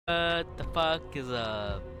What the fuck is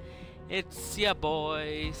up? It's your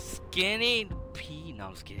boy Skinny P. No,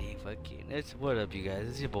 I'm just kidding. Fucking, it's what up, you guys?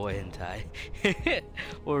 It's your boy Hentai.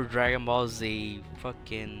 Or Dragon Ball Z,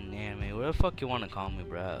 fucking anime, whatever the fuck you want to call me,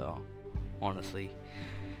 bro. Honestly,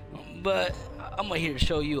 but I'm here to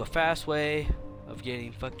show you a fast way of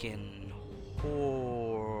getting fucking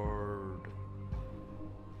horde.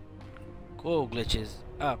 Whoa, glitches.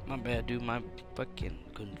 Oh, my bad, dude. My fucking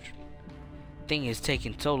thing is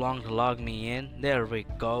taking so long to log me in. There we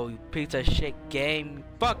go, you piece of shit game.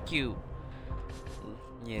 Fuck you.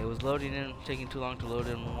 Yeah, it was loading in, taking too long to load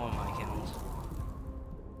in one of my accounts.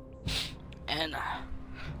 And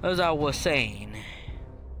as I was saying,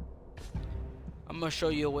 I'm gonna show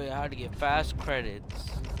you a way how to get fast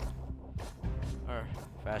credits. Or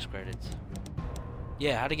fast credits.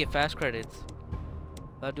 Yeah, how to get fast credits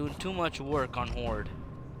without doing too much work on Horde.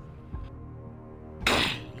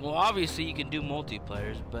 Well, obviously you can do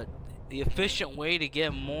multiplayers, but the efficient way to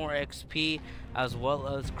get more XP as well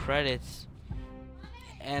as credits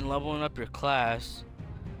and leveling up your class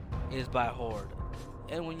is by Horde.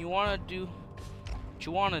 And when you want to do, what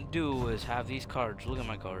you want to do is have these cards. Look at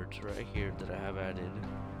my cards right here that I have added.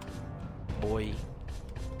 Boy,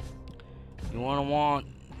 you want.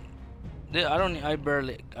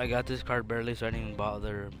 I got this card barely, so I didn't even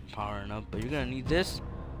bother powering up. But you're gonna need this.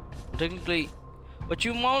 Technically, what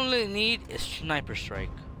you only need is Sniper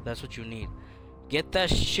Strike. That's what you need. Get that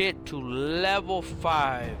shit to level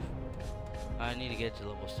 5. I need to get to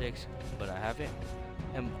level 6, but I haven't.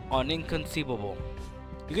 And on Inconceivable.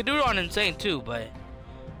 You could do it on Insane too, but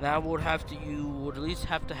that would have to, you would at least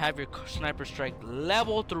have to have your Sniper Strike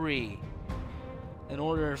level 3 in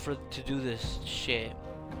order to do this shit.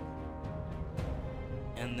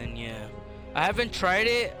 And then yeah, I haven't tried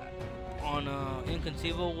it on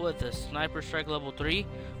Inconceivable with a Sniper Strike level 3,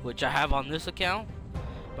 which I have on this account,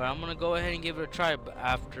 but I'm gonna go ahead and give it a try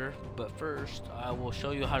after. But first I will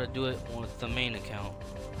show you how to do it with the main account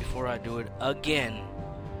before I do it again,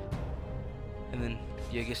 and then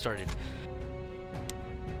yeah, get started.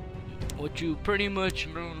 What you pretty much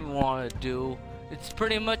want to do, it's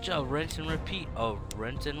pretty much a rinse and repeat.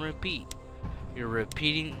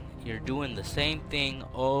 You're doing the same thing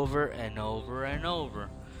over and over and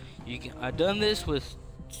over. I've done this with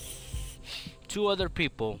 2 other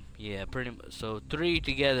people. Yeah, pretty much. So 3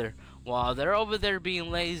 together. While they're over there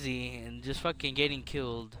being lazy and just fucking getting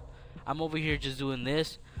killed, I'm over here just doing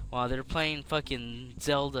this while they're playing fucking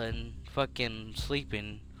Zelda and fucking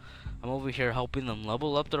sleeping. I'm over here helping them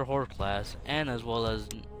level up their horde class, and as well as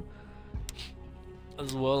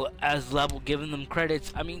giving them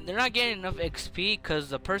credits. I mean, they're not getting enough XP because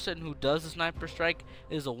the person who does the Sniper Strike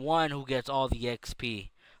is the one who gets all the XP.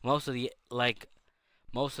 Most of the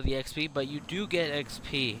XP, but you do get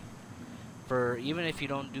XP for even if you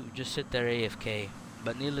don't just sit there AFK.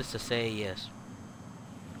 But needless to say, yes,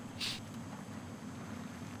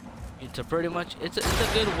 it's a good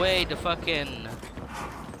way to fucking.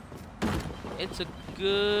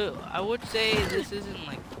 I would say this isn't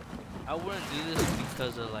like, I wouldn't do this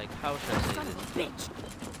because of like, how should I say this?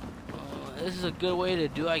 This is a good way to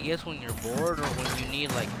do, I guess, when you're bored or when you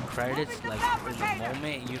need like credits, like in the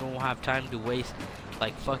moment you don't have time to waste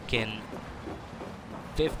like fucking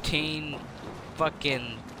 15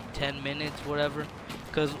 fucking 10 minutes, whatever.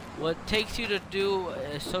 Because what takes you to do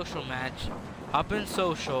a social match, hop in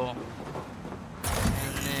social,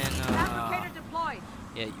 and then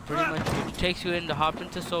yeah, pretty much it takes you in to hop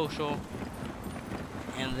into social,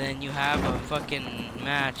 and then you have a fucking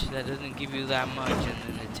match that doesn't give you that much, and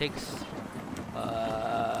then it takes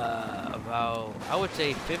about, I would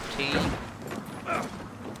say 15,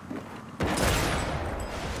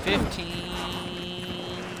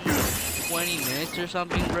 20 minutes or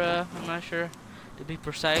something, bruh. I'm not sure to be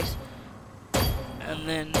precise. And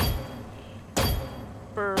then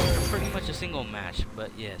for pretty much a single match,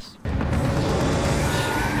 but yes.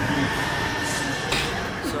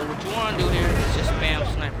 So what you want to do here is just spam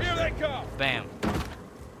Sniper Strike. Bam.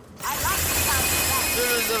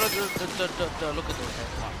 Look at those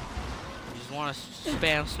heads. You just want to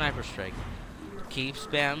spam Sniper Strike. Keep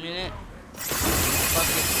spamming it.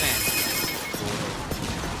 Fucking spam.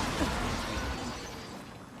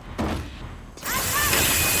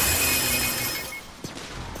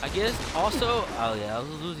 I guess also, oh yeah, I was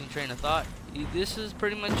losing train of thought. This is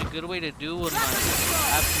pretty much a good way to do when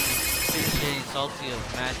after you finish getting salty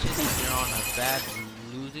of matches and you're on a bad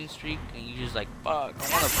losing streak and you just like, fuck, I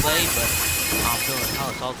want to play, but I'm feeling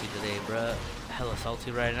hella salty today, bruh. Hella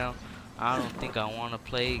salty right now. I don't think I want to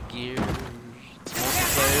play Gears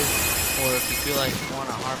multiplayer, or if you feel like you don't want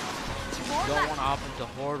to hop into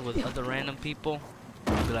Horde with other random people,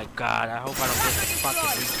 I'll be like, God, I hope I don't get the fucking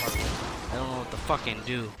retard. I don't know what to fucking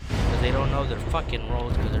do. Because they don't know their fucking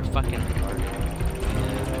roles because they're fucking retarded.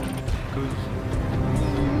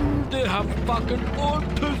 Because they have fucking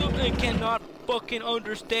autism. They cannot fucking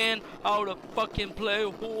understand how to fucking play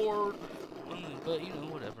Horde. But, you know,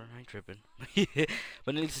 whatever. I ain't tripping.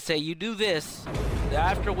 But needless to say, you do this.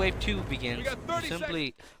 After Wave 2 begins, you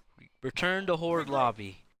simply return to Horde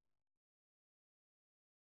lobby.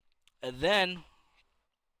 And then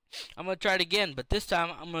I'm gonna try it again, but this time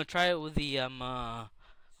I'm gonna try it with the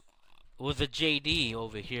JD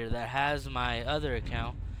over here that has my other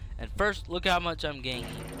account. And first, look how much I'm gaining.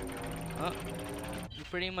 You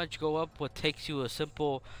pretty much go up what takes you a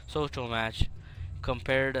simple social match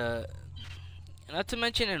compared to, not to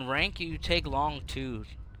mention in rank you take long too.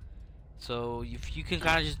 So if you can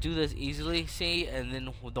kind of just do this easily, see, and then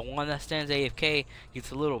the one that stands AFK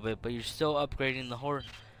gets a little bit, but you're still upgrading the horde.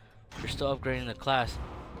 You're still upgrading the class.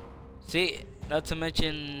 See, not to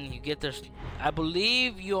mention you get this. I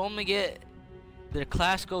believe you only get the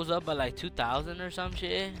class goes up by like 2,000 or some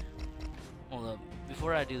shit. Hold up.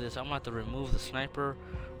 Before I do this, I'm gonna have to remove the sniper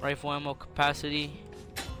rifle ammo capacity.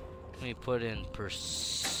 Let me put in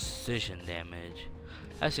precision damage.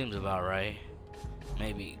 That seems about right.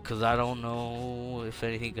 Maybe, cause I don't know if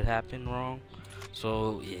anything could happen wrong.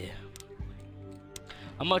 So yeah,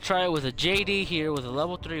 I'm gonna try it with a JD here with a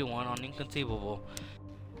level 3 one on Inconceivable,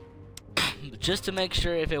 just to make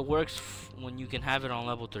sure if it works when you can have it on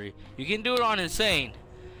level 3. You can do it on Insane,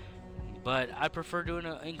 but I prefer doing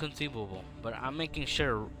it Inconceivable. But I'm making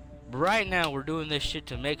sure right now we're doing this shit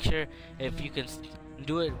to make sure if you can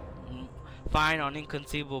do it fine on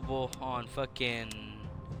Inconceivable on fucking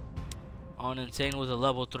on Insane with a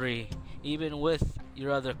level 3, even with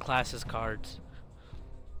your other classes cards,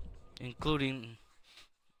 including,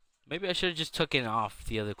 maybe I should have just taken off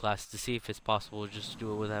the other classes to see if it's possible just to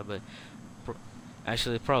do it with that, but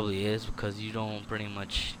actually it probably is because you don't pretty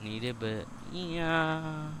much need it, but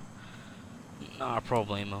yeah, not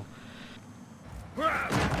problemo.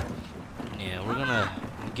 Yeah, we're gonna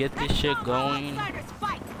get this shit going.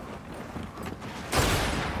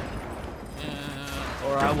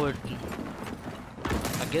 Or I would,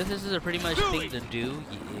 I guess this is a pretty much thing to do,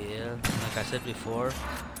 yeah, like I said before,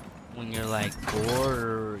 when you're like bored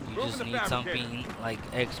or you just need something like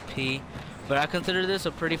XP. But I consider this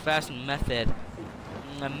a pretty fast method.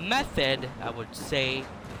 A method, I would say,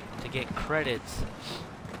 to get credits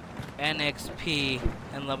and XP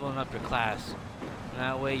and leveling up your class.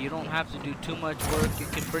 That way you don't have to do too much work. You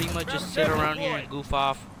can pretty much just sit around here and goof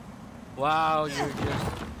off while you're just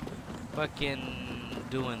fucking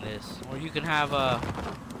doing this. Or you can have a,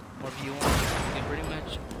 or if you want, you can pretty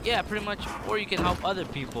much, yeah, pretty much, or you can help other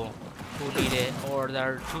people who need it, or that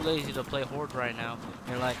are too lazy to play Horde right now.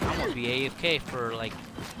 You're like, I'm gonna be AFK for like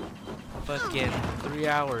fucking 3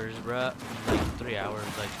 hours, bruh. Like 3 hours,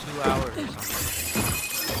 like 2 hours or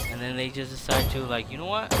something. And then they just decide to, like, you know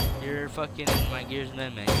what? You're fucking in my Gears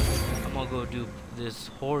Amendment. I'm gonna go do this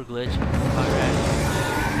Horde glitch. Alright.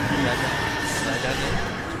 I've done it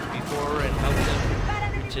before and helped them.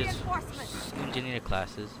 Which is engineer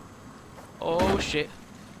classes. Oh shit.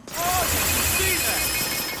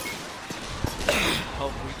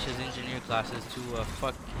 Hope reaches engineer classes to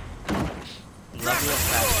fuck level up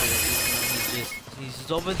faster.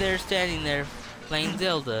 He's over there standing there playing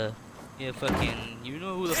Zelda. Yeah, fucking, you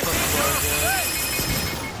know who the fuck you are,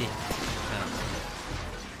 yeah.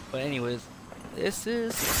 But anyways, this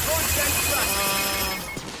is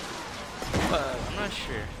I'm not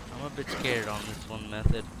sure. I'm a bit scared on this one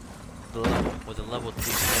method. With a level 3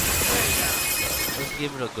 sniper. Let's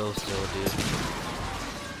give it a go still, dude.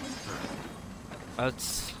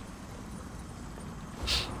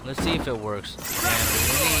 Let's see if it works. Man, we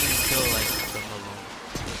didn't kill like some of them.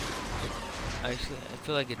 Actually, I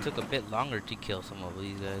feel like it took a bit longer to kill some of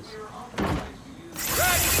these guys. Oh,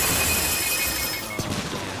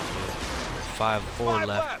 damn, 4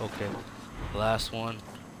 left. Okay, last one.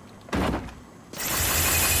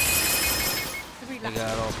 We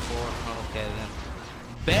got all 4. Okay then.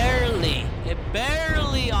 Barely. It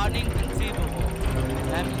barely on Inconceivable.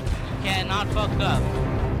 That means you cannot fuck up.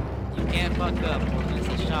 You can't fuck up. It's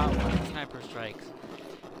a shot one sniper strikes.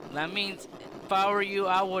 That means if I were you,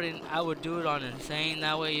 I would do it on Insane.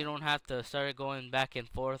 That way you don't have to start going back and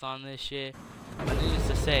forth on this shit. But needless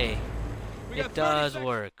to say, it does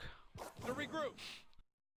work.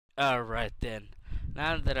 Alright then.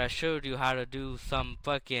 Now that I showed you how to do some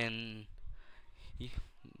fucking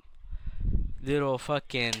little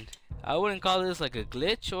fucking, I wouldn't call this like a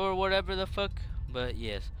glitch or whatever the fuck, but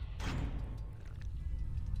yes.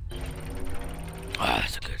 Ah,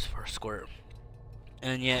 that's a good first squirt.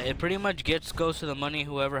 And yeah, it pretty much goes to the money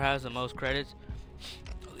whoever has the most credits.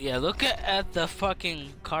 Yeah, look at the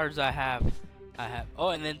fucking cards I have. Oh,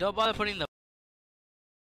 and then don't bother putting the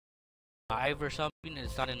 5 or something.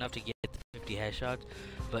 It's not enough to get the 50 headshots.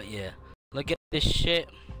 But yeah, look at this shit.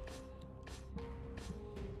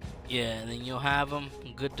 Yeah, and then you'll have them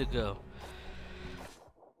good to go.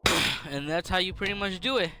 And that's how you pretty much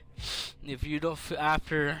do it. If you don't,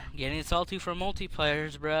 after getting salty for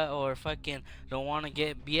multiplayers, bruh, or fucking don't want to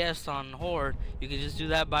get BS on Horde, you can just do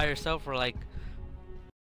that by yourself for like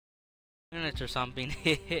minutes or something.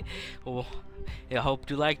 Well, I hope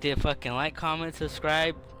you liked it. Fucking like, comment,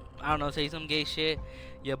 subscribe. I don't know, say some gay shit.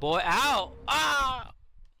 Your boy out. Ah!